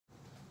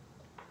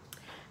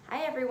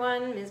Hi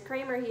everyone, Ms.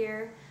 Kramer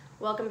here.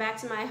 Welcome back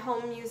to my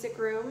home music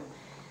room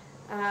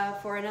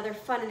for another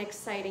fun and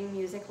exciting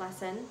music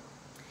lesson.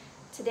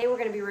 Today we're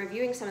going to be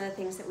reviewing some of the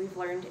things that we've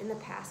learned in the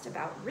past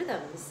about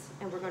rhythms,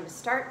 and we're going to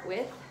start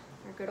with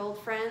our good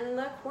old friend,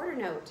 the quarter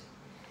note.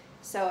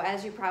 So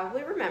as you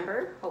probably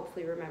remember,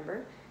 hopefully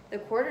remember, the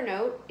quarter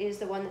note is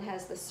the one that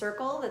has the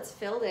circle that's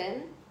filled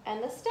in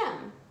and the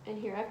stem. And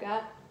here I've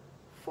got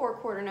 4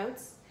 quarter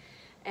notes.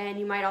 And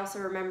you might also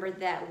remember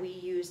that we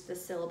used the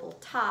syllable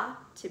ta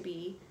to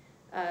be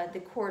the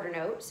quarter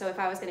note. So if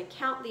I was going to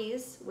count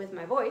these with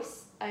my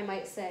voice, I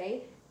might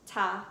say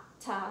ta,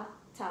 ta,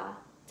 ta,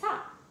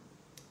 ta.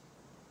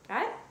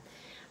 Got it?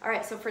 All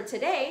right, so for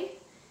today,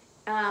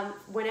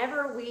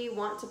 whenever we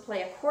want to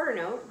play a quarter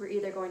note, we're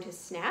either going to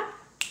snap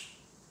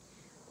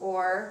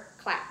or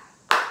clap.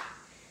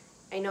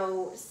 I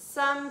know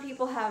some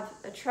people have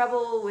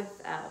trouble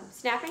with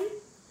snapping.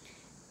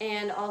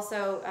 And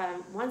also,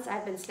 once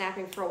I've been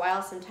snapping for a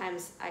while,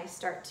 sometimes I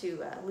start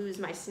to lose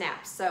my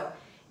snaps. So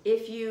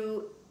if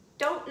you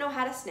don't know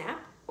how to snap,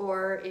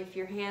 or if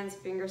your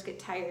fingers get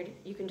tired,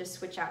 you can just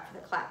switch out for the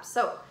clap.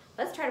 So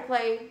let's try to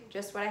play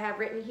just what I have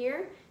written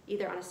here,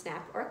 either on a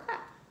snap or a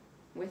clap.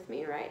 With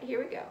me, right?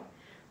 Here we go.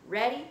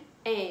 Ready,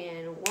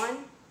 and 1,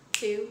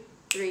 2,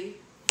 3,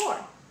 4.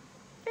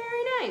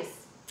 Very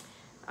nice.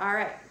 All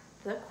right,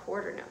 the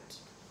quarter note.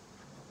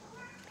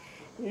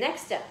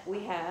 Next up,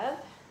 we have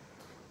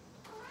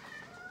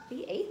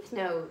the 8th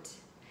note.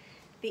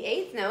 The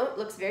 8th note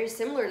looks very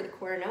similar to the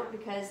quarter note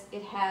because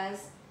it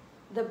has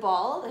the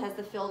ball, it has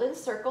the filled in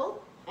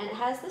circle, and it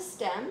has the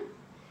stem.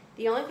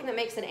 The only thing that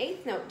makes an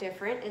 8th note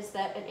different is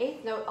that an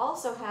 8th note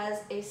also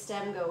has a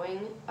stem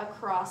going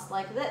across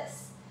like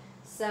this.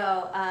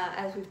 So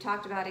as we've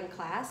talked about in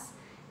class,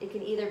 it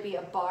can either be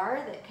a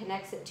bar that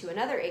connects it to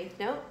another 8th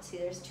note. See,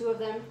 there's 2 of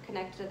them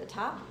connected at the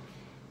top.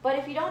 But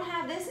if you don't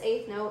have this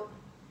 8th note,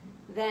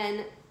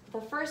 then the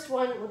first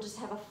one will just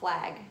have a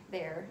flag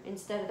there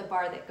instead of the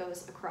bar that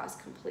goes across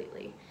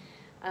completely.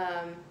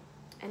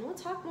 And we'll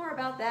talk more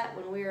about that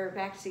when we're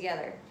back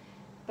together.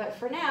 But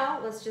for now,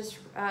 let's just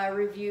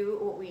review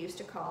what we used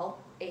to call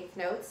 8th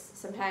notes.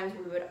 Sometimes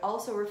we would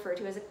also refer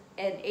to as an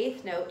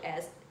 8th note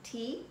as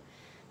T.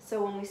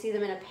 So when we see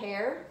them in a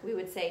pair, we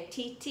would say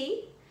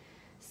T-T.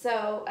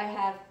 So I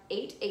have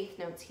 8 8th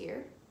notes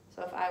here.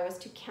 So if I was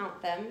to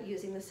count them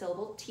using the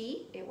syllable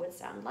T, it would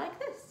sound like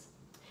this.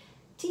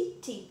 T,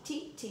 T,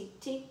 T, T,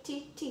 T,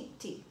 T, T,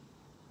 T.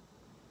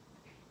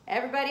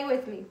 Everybody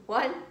with me.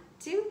 1,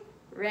 2,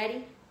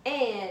 ready,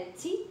 and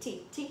T,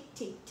 T, T,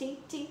 T, T,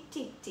 T,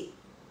 T, T.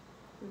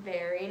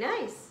 Very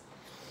nice.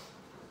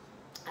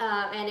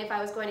 And if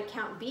I was going to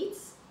count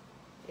beats,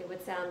 it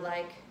would sound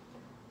like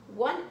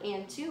 1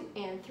 and 2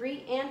 and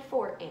 3 and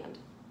 4 and.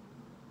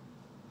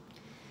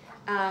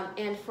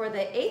 And for the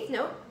 8th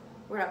note,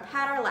 we're going to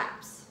pat our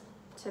laps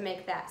to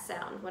make that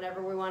sound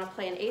whenever we want to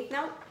play an 8th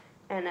note.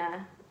 And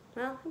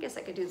well, I guess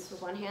I could do this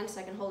with one hand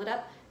so I can hold it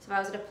up. So if I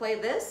was going to play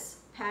this,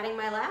 patting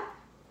my lap,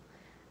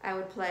 I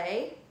would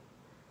play.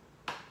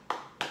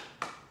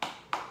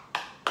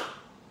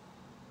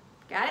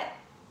 Got it?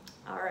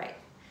 All right.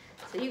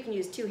 So you can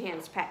use 2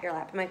 hands to pat your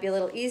lap. It might be a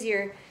little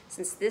easier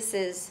since this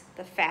is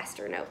the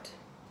faster note.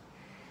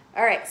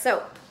 All right,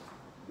 so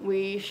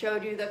we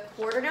showed you the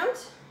quarter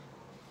note.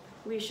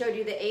 We showed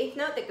you the 8th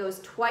note that goes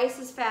twice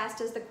as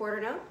fast as the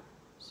quarter note.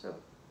 So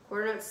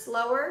quarter note's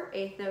slower,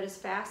 8th note is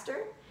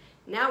faster.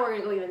 Now we're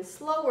going to go even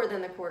slower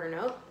than the quarter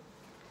note.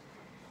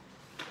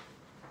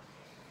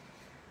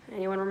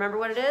 Anyone remember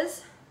what it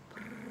is?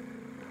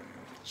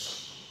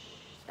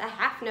 The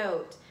half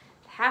note.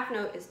 The half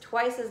note is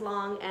twice as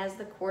long as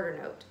the quarter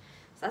note.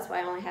 So that's why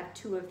I only have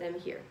 2 of them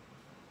here.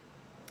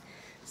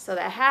 So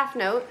that half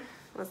note,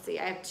 let's see,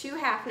 I have 2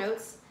 half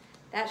notes.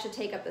 That should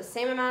take up the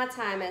same amount of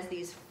time as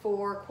these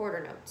 4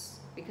 quarter notes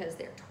because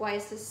they're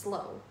twice as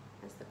slow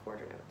as the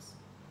quarter notes.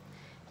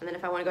 And then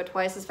if I want to go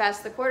twice as fast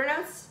as the quarter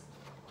notes,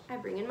 I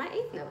bring in my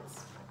 8th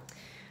notes.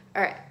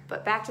 All right,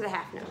 but back to the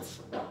half notes.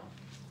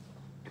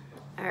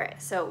 All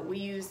right, so we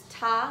use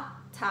ta,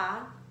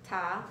 ta,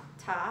 ta,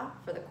 ta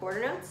for the quarter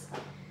notes,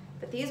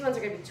 but these ones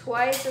are going to be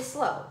twice as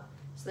slow.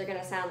 So they're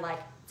going to sound like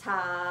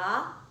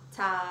ta,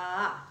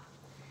 ta.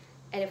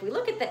 And if we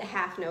look at the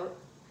half note,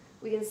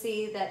 we can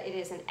see that it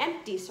is an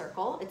empty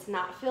circle. It's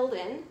not filled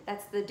in.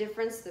 That's the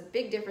difference, the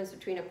big difference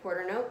between a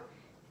quarter note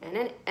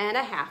and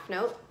a half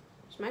note.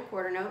 Here's my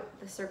quarter note.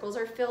 The circles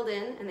are filled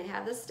in and they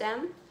have the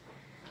stem.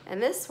 And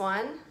this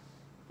one,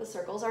 the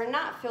circles are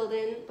not filled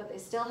in, but they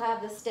still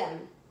have the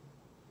stem.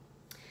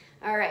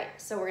 All right,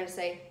 so we're going to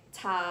say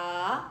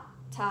ta,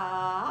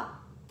 ta,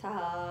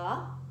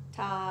 ta,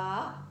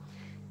 ta.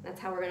 That's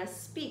how we're going to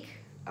speak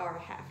our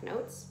half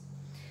notes.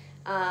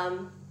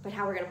 But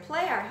how we're going to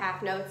play our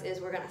half notes is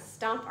we're going to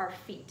stomp our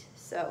feet.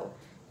 So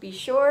be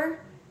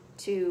sure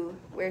to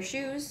wear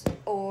shoes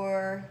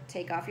or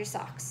take off your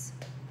socks,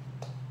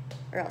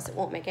 or else it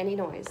won't make any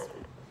noise.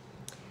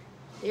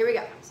 Here we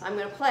go. So I'm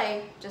going to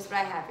play just what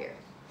I have here.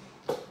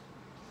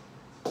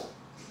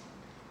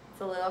 It's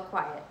a little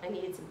quiet. I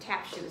needed some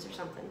tap shoes or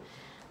something.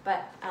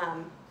 But,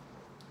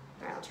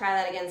 all right, I'll try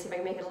that again, see if I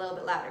can make it a little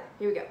bit louder.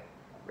 Here we go.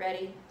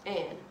 Ready,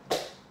 and.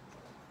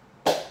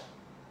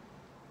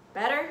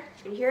 Better?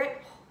 Can you hear it?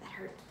 Oh, that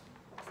hurt.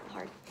 That's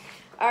hard.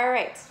 All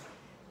right.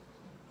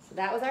 So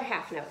that was our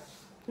half note.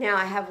 Now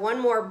I have one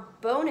more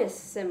bonus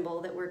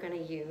symbol that we're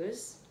going to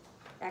use.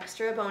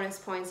 Extra bonus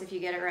points if you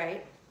get it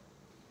right.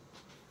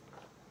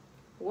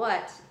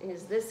 What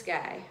is this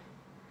guy?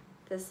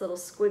 This little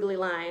squiggly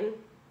line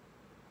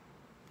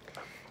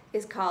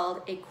is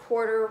called a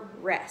quarter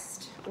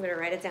rest. I'm going to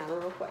write it down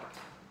real quick.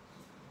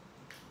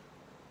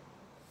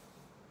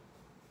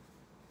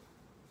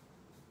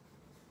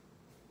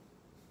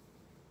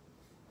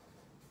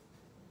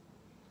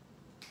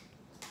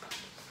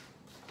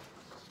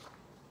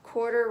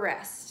 Quarter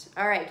rest.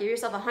 All right, give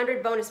yourself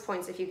 100 bonus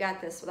points if you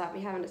got this without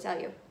me having to tell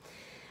you.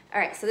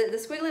 All right, so the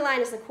squiggly line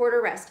is the quarter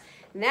rest.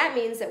 And that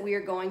means that we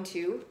are going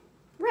to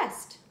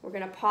rest. We're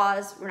going to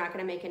pause. We're not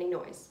going to make any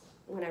noise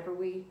whenever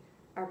we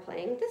are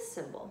playing this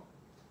symbol.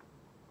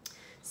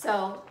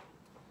 So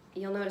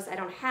you'll notice I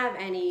don't have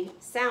any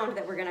sound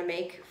that we're going to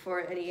make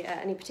for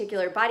any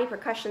particular body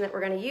percussion that we're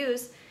going to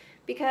use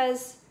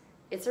because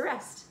it's a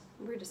rest.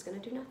 We're just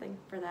going to do nothing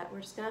for that.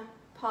 We're just going to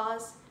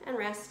pause and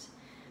rest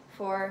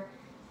for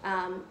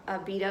a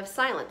beat of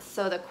silence.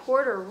 So the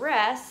quarter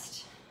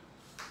rest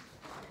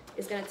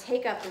is going to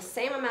take up the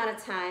same amount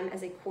of time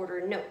as a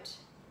quarter note.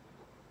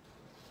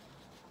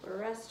 Quarter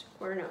rest,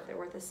 quarter note. They're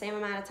worth the same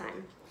amount of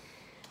time.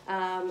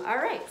 All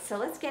right, so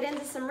let's get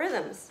into some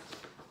rhythms.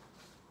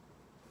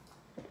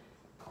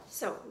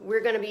 So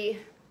we're going to be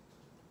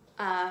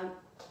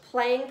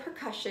playing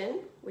percussion,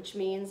 which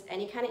means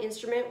any kind of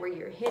instrument where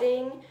you're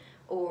hitting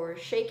or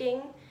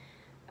shaking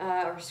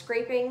or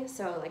scraping.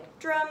 So like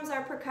drums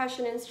are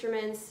percussion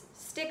instruments,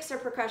 sticks are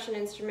percussion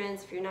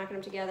instruments if you're knocking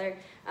them together.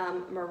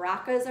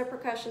 Maracas are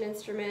percussion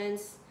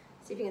instruments.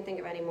 See if you can think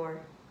of any more.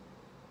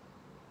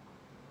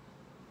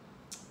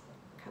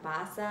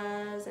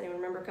 Cabasas. Anyone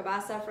remember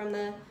cabasa from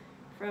the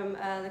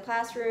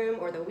classroom,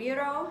 or the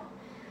güiro?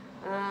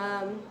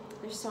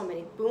 There's so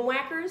many. Boom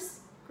whackers,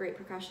 great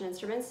percussion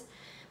instruments.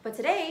 But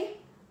today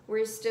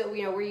we're still,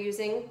 we're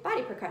using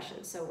body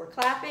percussion. So we're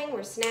clapping,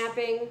 we're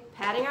snapping,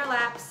 patting our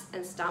laps,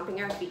 and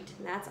stomping our feet.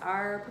 And that's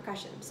our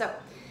percussion. So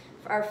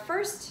for our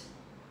first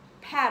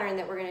pattern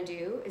that we're going to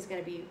do is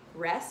going to be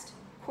rest,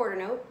 quarter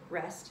note,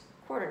 rest,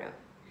 quarter note.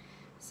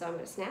 So I'm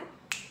going to snap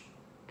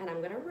and I'm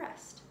going to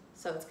rest.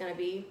 So it's going to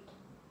be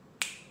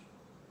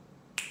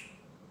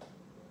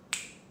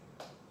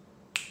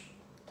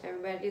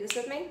everybody do this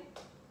with me.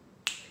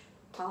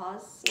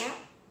 Pause, snap,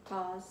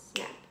 pause,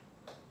 snap.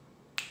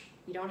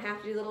 You don't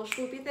have to do the little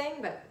swoopy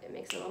thing, but it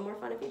makes it a little more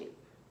fun if you do.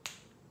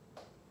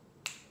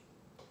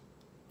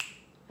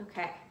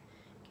 Okay,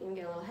 can you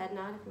get a little head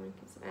nod if you want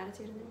to get some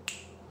attitude in there?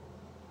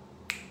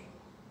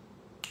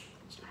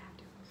 You don't have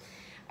to.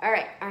 All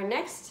right, our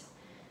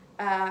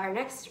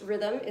next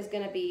rhythm is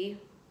going to be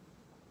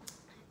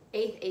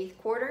eighth, eighth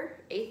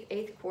quarter, eighth,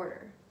 eighth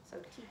quarter. So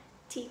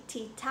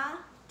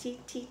ti-ti-ta,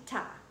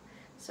 ti-ti-ta.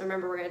 So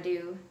remember, we're going to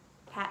do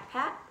pat,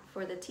 pat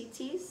for the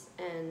TTs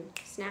and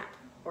snap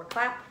or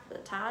clap for the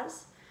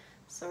tas.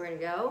 So we're going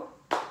to go.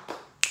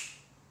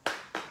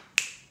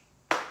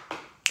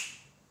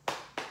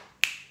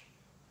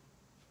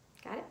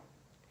 Got it?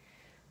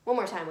 One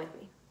more time with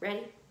me.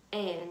 Ready?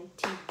 And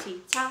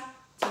ti-ti-ta,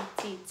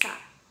 ti-ti-ta,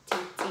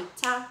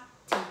 ti-ti-ta,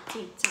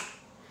 ti-ti-ta.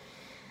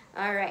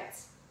 All right.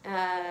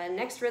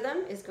 Next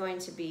rhythm is going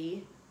to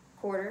be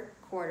quarter,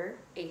 quarter,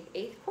 eighth,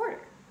 eighth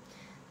quarter.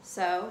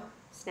 So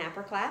snap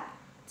or clap,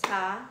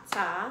 ta,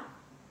 ta,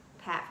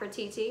 pat for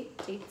TT,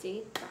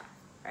 TT, ta.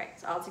 All right,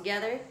 so all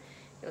together,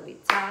 it'll be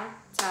ta,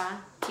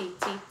 ta,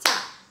 TT,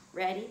 ta.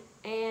 Ready?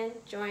 And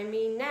join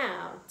me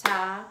now.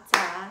 Ta,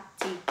 ta,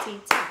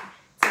 TT, ta.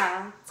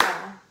 Ta,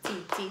 ta,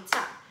 TT,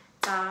 ta.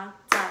 Ta,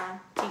 ta,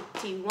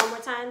 TT. One more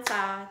time.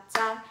 Ta,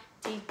 ta,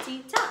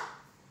 TT, ta.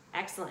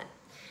 Excellent.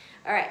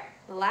 All right,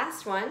 the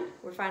last one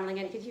we're finally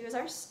going to get to is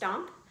our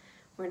stomp.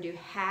 We're going to do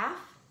half,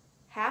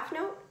 half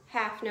note,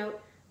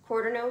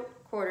 quarter note,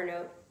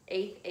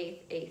 eighth,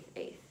 eighth, eighth,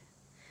 eighth.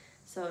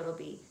 So it'll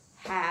be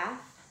half,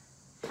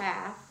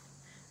 half,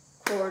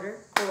 quarter,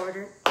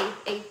 quarter,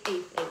 eighth, eighth,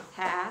 eighth, eighth.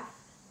 Half,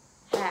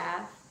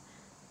 half,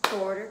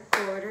 quarter,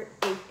 quarter,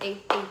 eighth,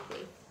 eighth, eighth,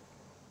 eighth.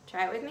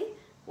 Try it with me.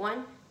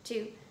 1,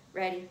 2,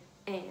 ready,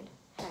 and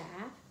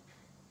half,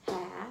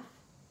 half,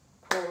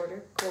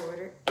 quarter,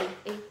 quarter, eighth,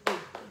 eighth, eighth,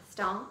 eighth.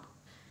 Stomp,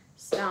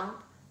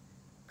 stomp,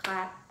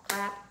 clap,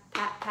 clap,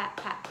 pat, pat,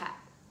 pat, pat.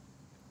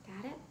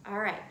 Got it? All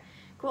right,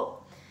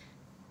 cool.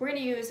 We're going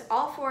to use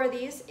all 4 of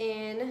these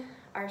in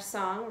our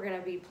song. We're going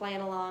to be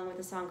playing along with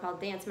a song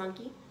called Dance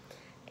Monkey,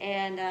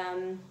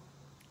 and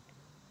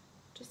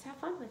just have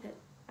fun with it.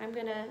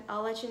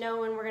 I'll let you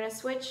know when we're going to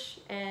switch,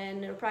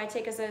 and it'll probably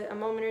take us a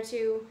moment or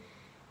two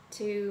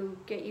to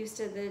get used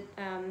to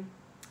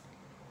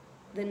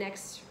the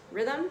next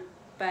rhythm,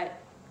 but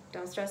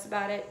don't stress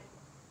about it.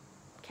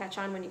 Catch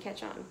on when you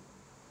catch on.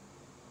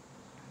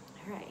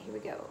 All right, here we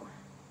go.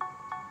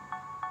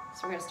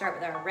 So we're going to start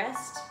with our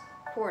rest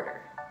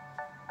quarter.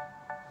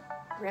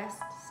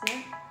 Rest,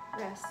 snap,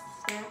 rest,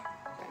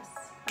 snap, rest,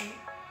 snap.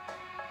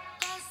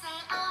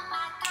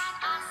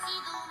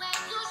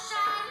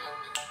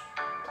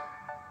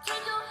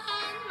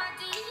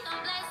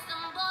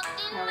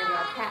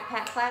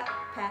 pat, clap,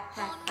 pat,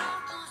 pat,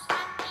 clap.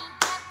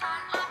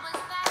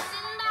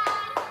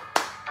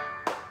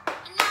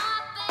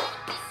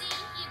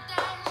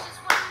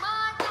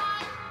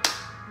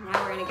 Now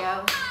we're gonna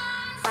go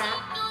clap,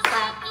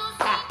 clap,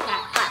 pat, pat,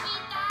 clap,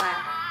 clap,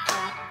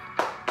 clap.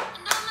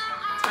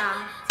 Ta,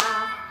 ta,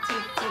 ti,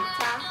 ti,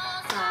 ta,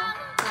 ta,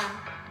 ta,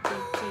 ti,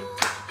 ti,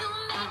 ta,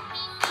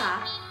 ta,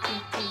 ti,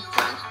 ti,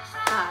 ta,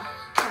 ta,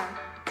 ta,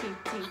 ti,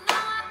 ti, ta.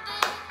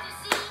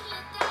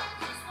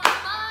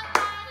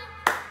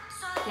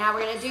 Now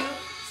we're gonna do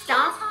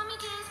stomp,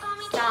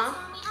 stomp,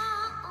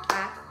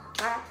 clap,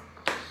 clap.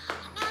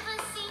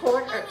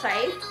 Quarter,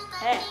 sorry,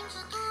 hey.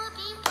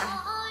 Clap,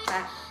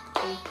 clap,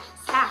 eight.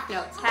 Half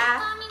notes,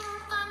 half,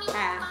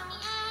 half.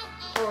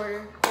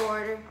 Quarter,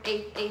 quarter,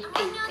 eight, eight,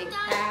 eight, eight.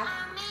 Half,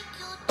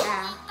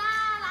 half.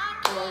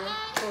 Quarter,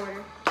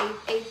 quarter, eight,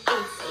 eight,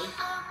 eight, eight.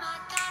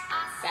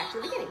 Back to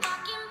the beginning.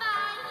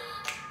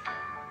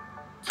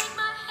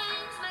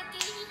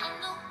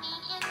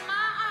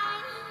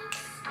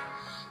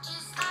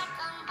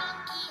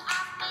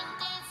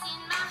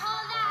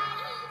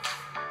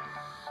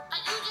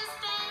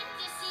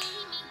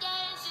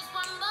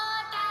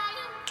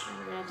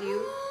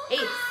 Do eight,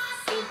 eight,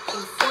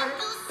 eight, quarter,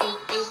 eight,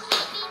 eight,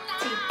 quarter.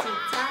 Ti, ti,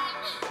 ta,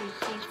 ti,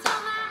 ti, ta,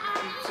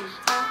 ti, ti,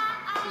 ta,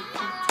 ti,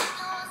 ti,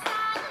 ta.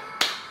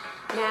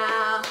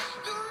 Now,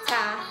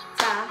 ta,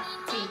 ta,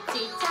 ti,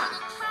 ti, ta,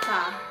 ta,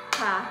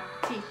 ta,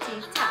 ti, ti,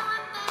 ta,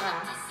 ta,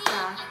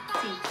 ta,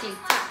 ti, ti,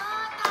 ta,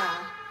 ta,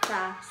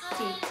 ta,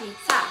 ti, ti,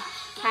 ta.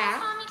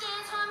 Half,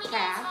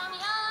 half,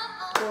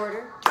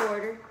 quarter,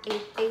 quarter,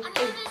 eight, eight,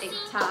 eight, eight.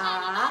 Ta,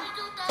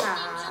 ta,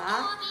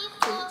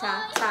 ti, ta,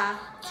 ta.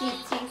 Ti,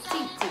 ti, ti,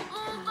 ti.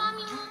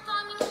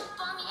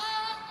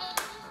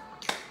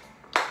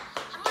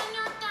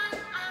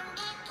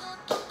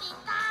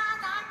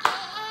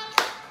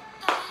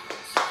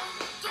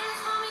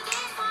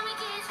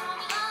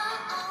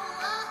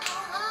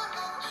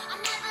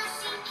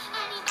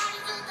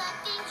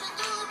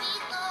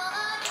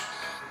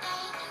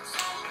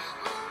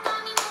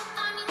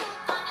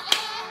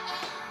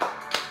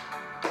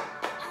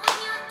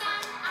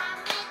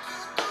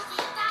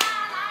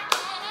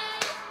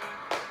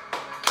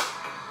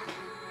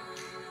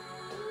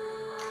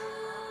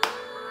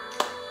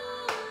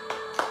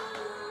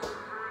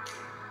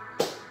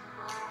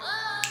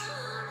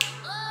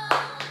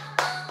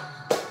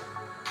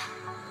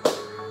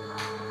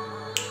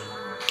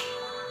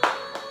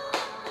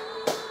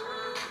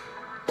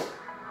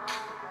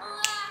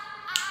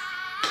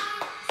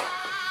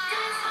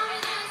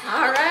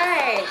 All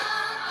right.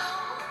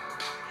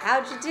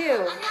 How'd you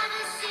do?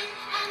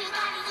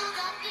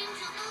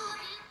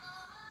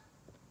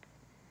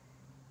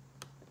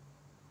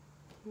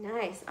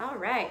 Nice. All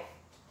right.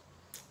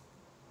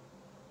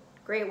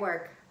 Great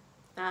work.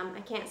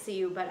 I can't see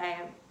you, but I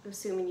am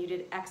assuming you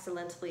did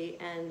excellently,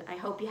 and I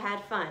hope you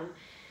had fun.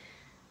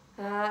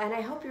 And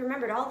I hope you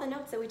remembered all the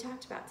notes that we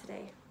talked about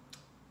today.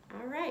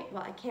 All right.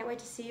 Well, I can't wait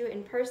to see you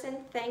in person.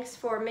 Thanks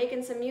for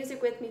making some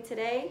music with me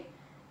today,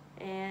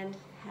 and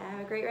have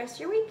a great rest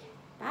of your week.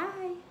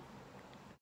 Bye.